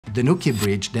the Nuki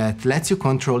bridge that lets you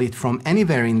control it from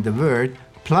anywhere in the world,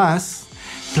 plus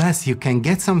you can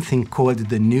get something called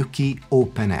the Nuki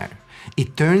Opener.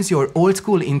 It turns your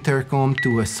old-school intercom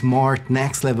to a smart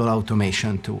next-level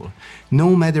automation tool.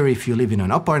 No matter if you live in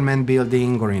an apartment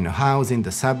building or in a house in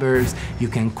the suburbs, you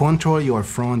can control your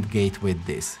front gate with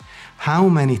this. How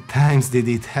many times did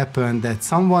it happen that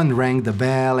someone rang the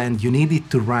bell and you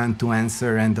needed to run to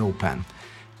answer and open?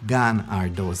 Gone are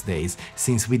those days,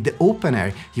 since with the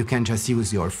opener you can just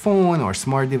use your phone or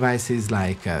smart devices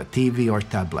like a TV or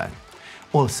tablet.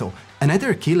 Also,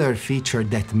 another killer feature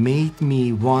that made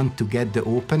me want to get the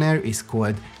opener is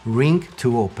called Ring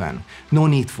to Open. No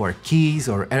need for keys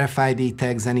or RFID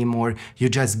tags anymore, you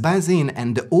just buzz in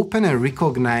and the opener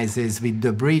recognizes with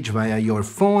the bridge via your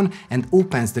phone and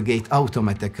opens the gate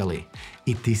automatically.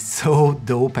 It is so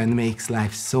dope and makes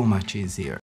life so much easier.